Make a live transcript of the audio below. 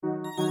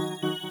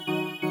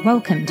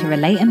Welcome to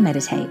Relate and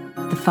Meditate,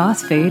 the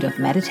fast food of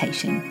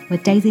meditation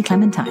with Daisy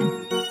Clementine.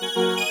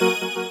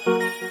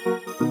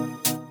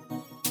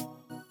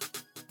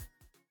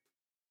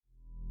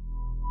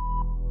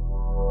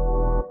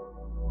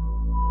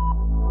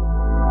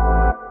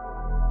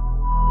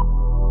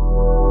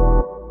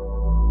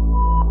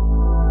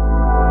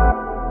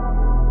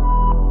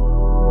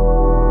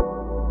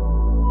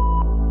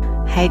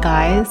 Hey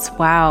guys,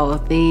 wow,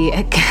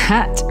 the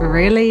cat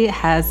really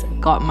has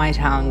got my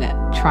tongue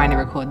trying to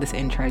record this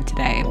intro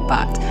today,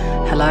 but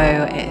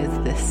hello, it is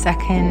the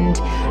second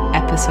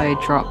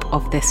episode drop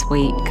of this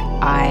week.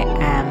 I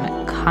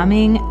am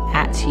coming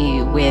at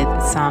you with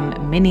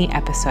some mini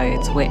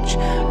episodes which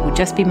will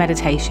just be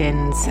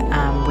meditations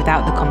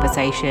without the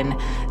conversation,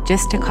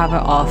 just to cover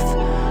off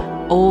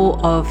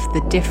all of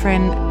the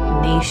different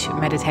niche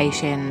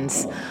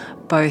meditations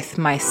both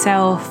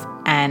myself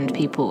and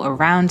people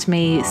around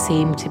me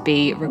seem to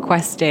be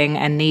requesting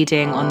and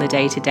needing on the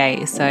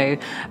day-to-day. So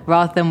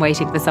rather than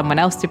waiting for someone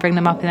else to bring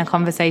them up in a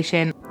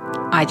conversation,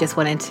 I just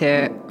wanted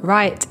to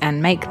write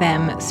and make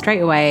them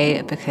straight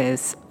away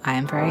because I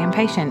am very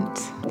impatient.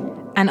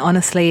 And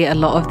honestly, a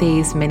lot of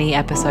these mini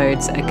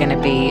episodes are going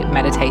to be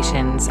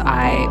meditations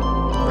I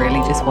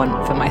really just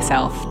want for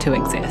myself to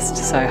exist.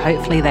 So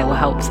hopefully they will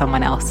help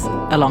someone else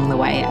along the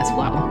way as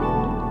well.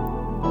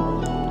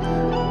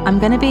 I'm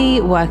going to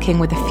be working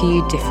with a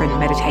few different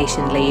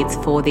meditation leads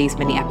for these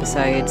mini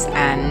episodes,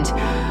 and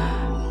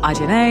I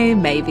don't know,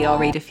 maybe I'll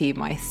read a few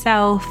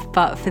myself,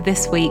 but for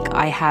this week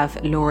I have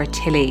Laura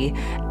Tilley,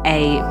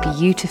 a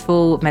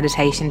beautiful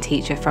meditation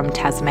teacher from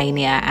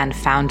Tasmania and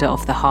founder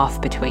of The Half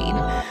Between.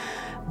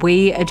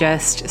 We are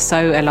just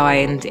so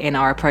aligned in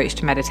our approach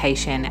to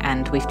meditation,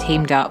 and we've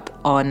teamed up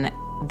on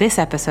this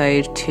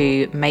episode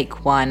to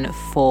make one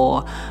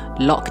for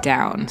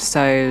lockdown.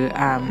 So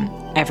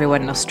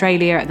everyone in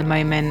Australia at the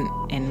moment,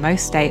 in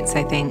most states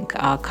I think,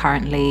 are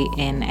currently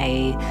in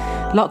a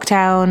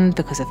lockdown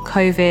because of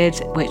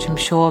COVID, which I'm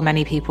sure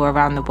many people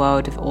around the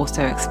world have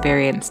also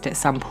experienced at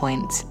some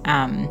point.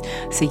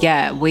 So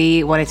yeah,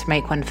 we wanted to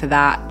make one for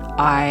that.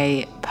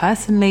 I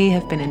personally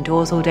have been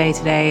indoors all day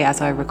today as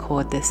I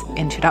record this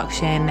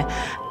introduction,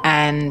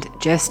 and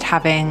just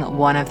having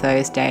one of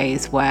those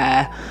days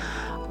where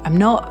I'm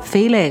not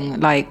feeling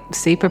like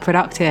super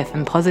productive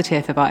and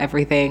positive about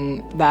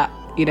everything that,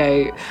 you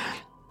know,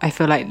 I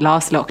feel like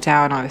last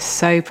lockdown I was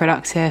so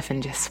productive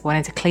and just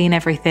wanted to clean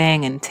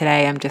everything, and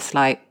today I'm just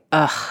like,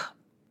 ugh,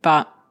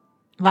 but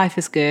life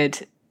is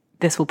good.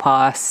 This will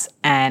pass,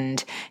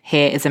 and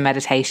here is a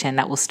meditation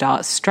that will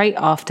start straight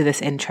after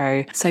this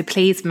intro. So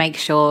please make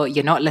sure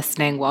you're not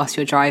listening whilst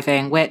you're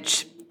driving,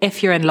 which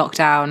if you're in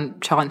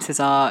lockdown, chances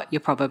are you're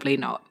probably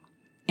not.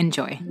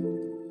 Enjoy.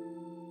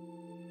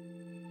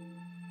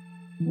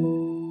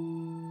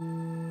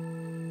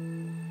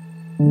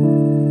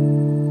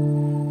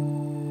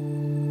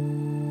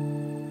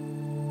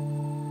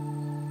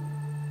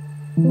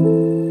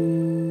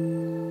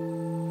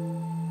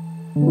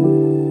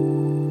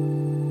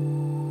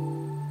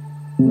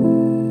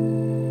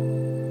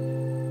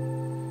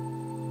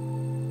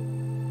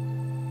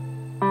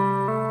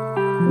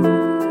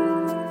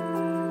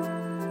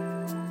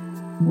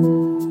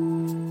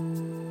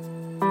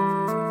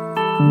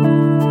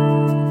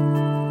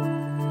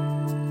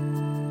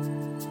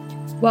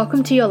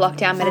 Welcome to your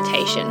lockdown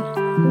meditation,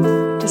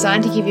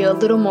 designed to give you a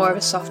little more of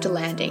a softer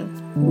landing.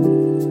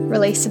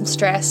 Release some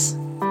stress.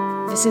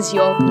 This is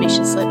your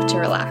permission slip to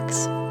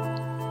relax.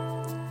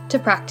 To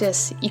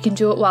practice, you can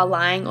do it while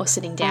lying or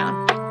sitting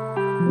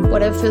down,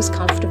 whatever feels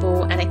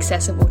comfortable and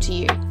accessible to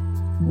you.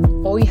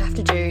 All you have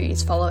to do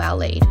is follow our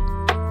lead.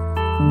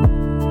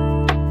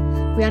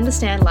 We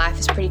understand life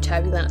is pretty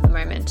turbulent at the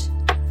moment.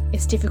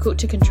 It's difficult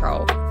to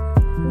control.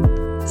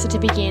 So to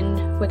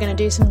begin, we're going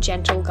to do some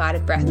gentle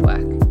guided breath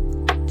work,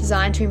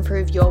 designed to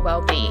improve your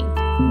well-being.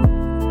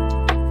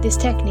 This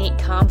technique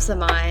calms the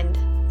mind,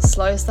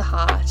 slows the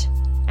heart,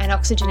 and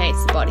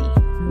oxygenates the body.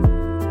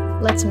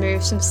 Let's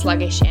move some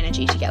sluggish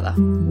energy together.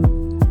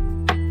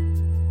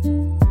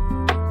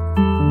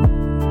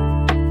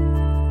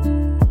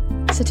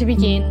 So to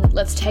begin,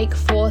 let's take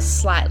 4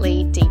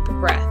 slightly deeper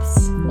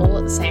breaths, all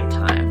at the same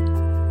time.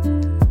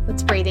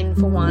 Let's breathe in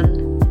for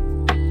 1.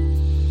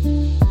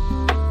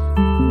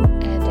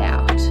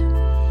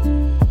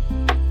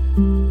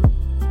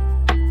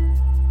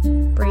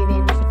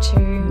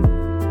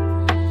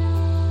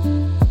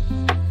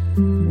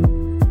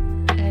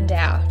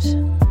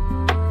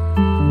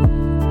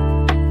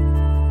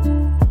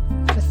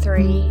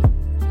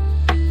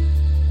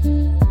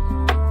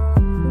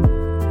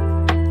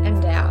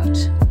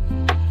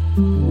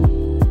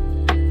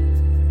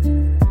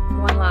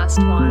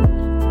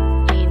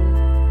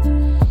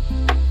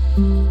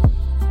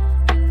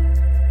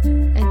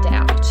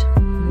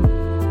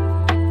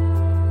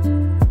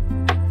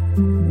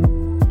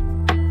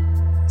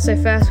 So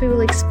first we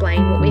will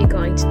explain what we are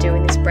going to do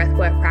in this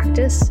breathwork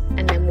practice,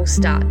 and then we'll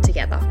start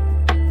together.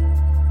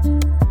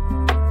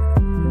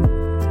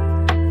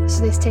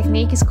 So this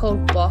technique is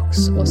called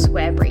box or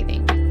square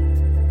breathing.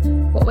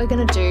 What we're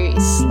going to do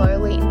is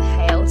slowly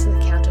inhale to the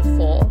count of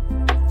 4,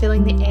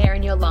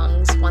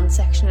 one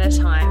section at a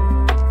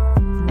time,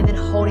 and then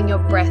holding your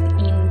breath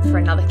in for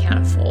another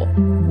count of 4.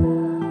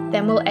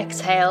 Then we'll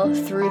exhale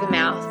through the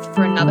mouth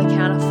for another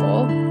count of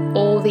 4,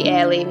 all the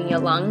air leaving your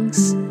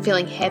lungs,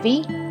 feeling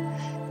heavy,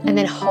 and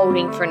then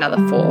holding for another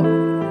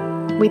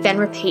 4. We then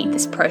repeat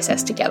this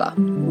process together.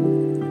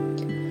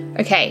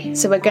 Okay,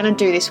 so we're going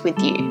to do this with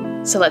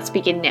you, so let's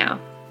begin now.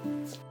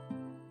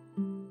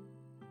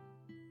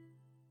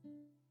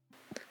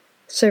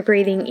 So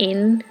breathing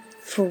in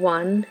for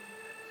 1,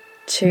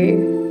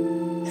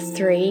 2,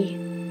 3,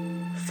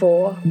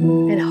 4,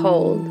 and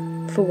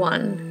hold for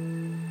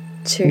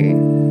 1,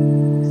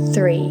 2,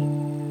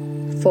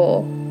 3,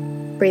 4.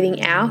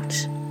 Breathing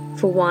out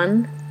for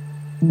 1,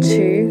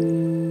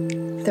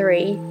 2,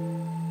 3,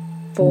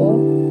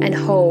 4, and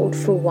hold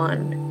for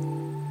 1,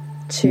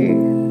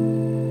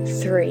 2,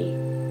 3,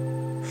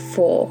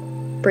 4.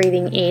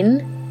 Breathing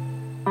in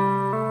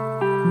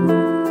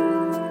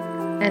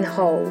and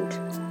hold.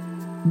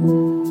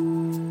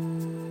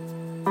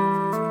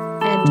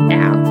 And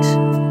out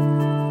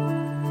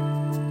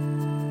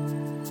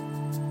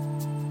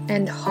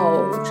and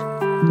hold.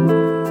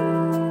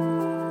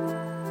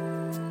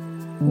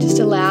 Just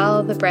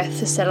allow the breath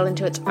to settle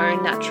into its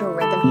own natural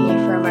rhythm here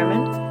for a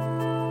moment.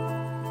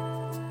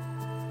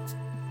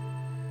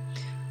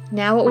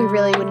 Now what we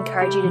really would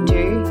encourage you to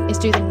do is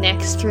do the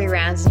next 3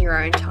 rounds in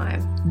your own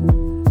time.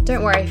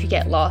 Don't worry if you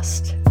get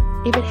lost.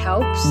 If it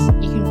helps,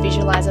 you can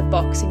visualize a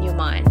box in your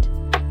mind,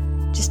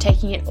 just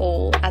taking it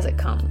all as it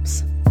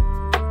comes.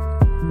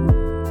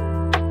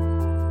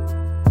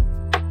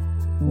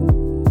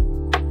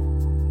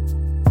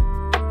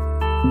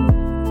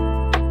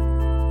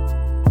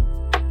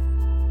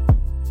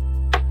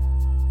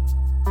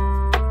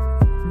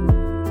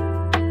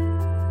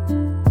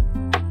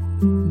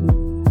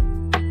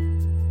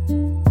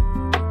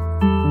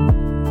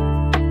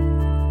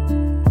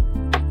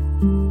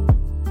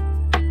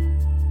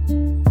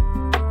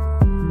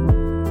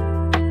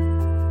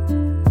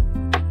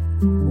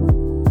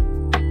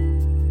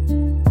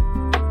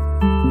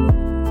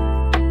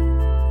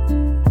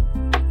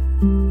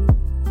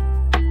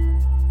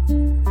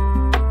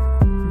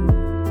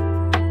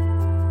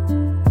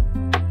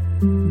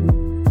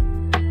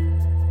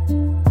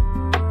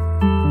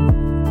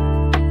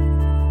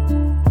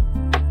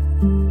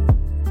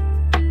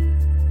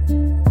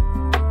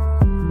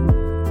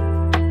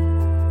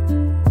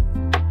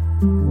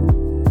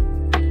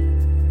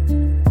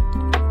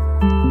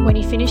 When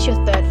you finish your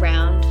 3rd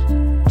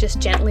round, just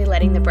gently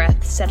letting the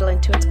breath settle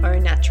into its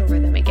own natural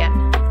rhythm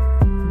again.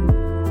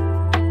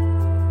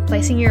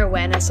 Placing your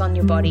awareness on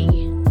your body,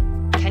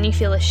 can you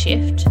feel a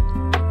shift?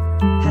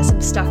 Has some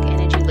stuck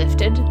energy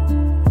lifted?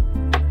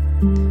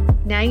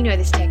 Now you know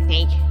this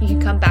technique, you can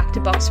come back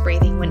to box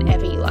breathing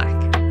whenever you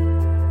like.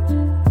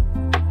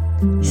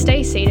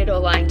 Stay seated or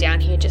lying down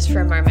here just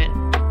for a moment,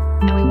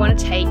 and we want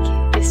to take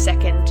this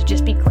second to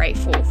just be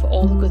grateful for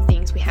all the good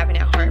things we have in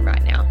our home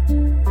right now.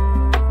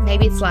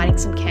 Maybe it's lighting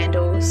some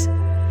candles,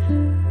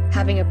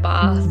 having a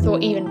bath, or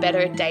even better,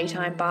 a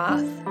daytime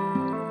bath,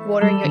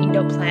 watering your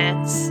indoor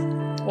plants,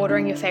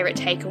 ordering your favourite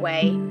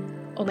takeaway,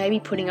 or maybe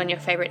putting on your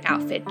favourite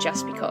outfit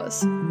just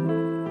because.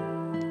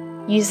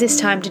 Use this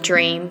time to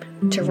dream,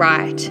 to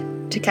write,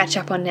 to catch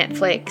up on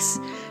Netflix,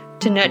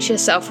 to nurture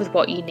yourself with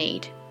what you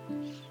need.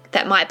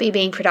 That might be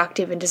being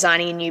productive and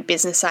designing a new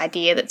business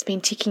idea that's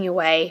been ticking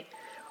away,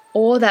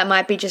 or that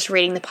might be just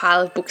reading the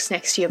pile of books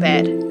next to your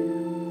bed.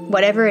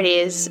 Whatever it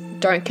is,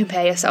 don't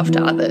compare yourself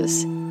to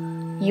others.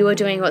 You are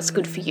doing what's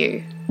good for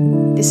you.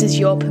 This is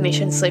your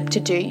permission slip to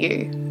do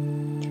you.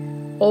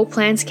 All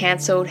plans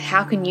cancelled,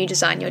 how can you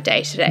design your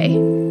day today?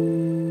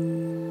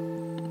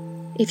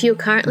 If you're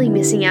currently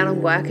missing out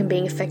on work and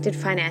being affected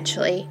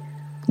financially,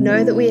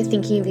 know that we are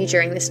thinking of you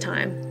during this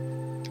time.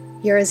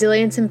 Your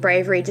resilience and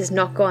bravery does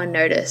not go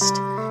unnoticed,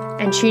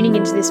 and tuning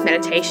into this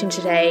meditation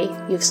today,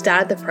 you've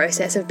started the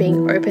process of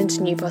being open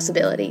to new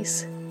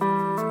possibilities.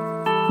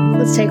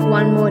 Let's take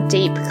one more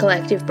deep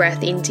collective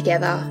breath in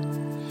together,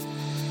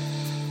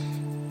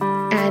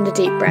 and a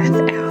deep breath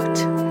out.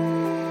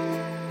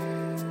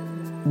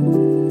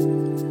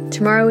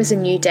 Tomorrow is a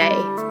new day,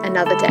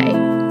 another day.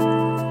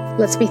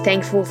 Let's be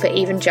thankful for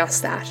even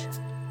just that.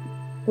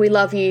 We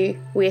love you,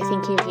 we are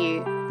thinking of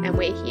you, and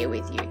we're here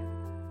with you.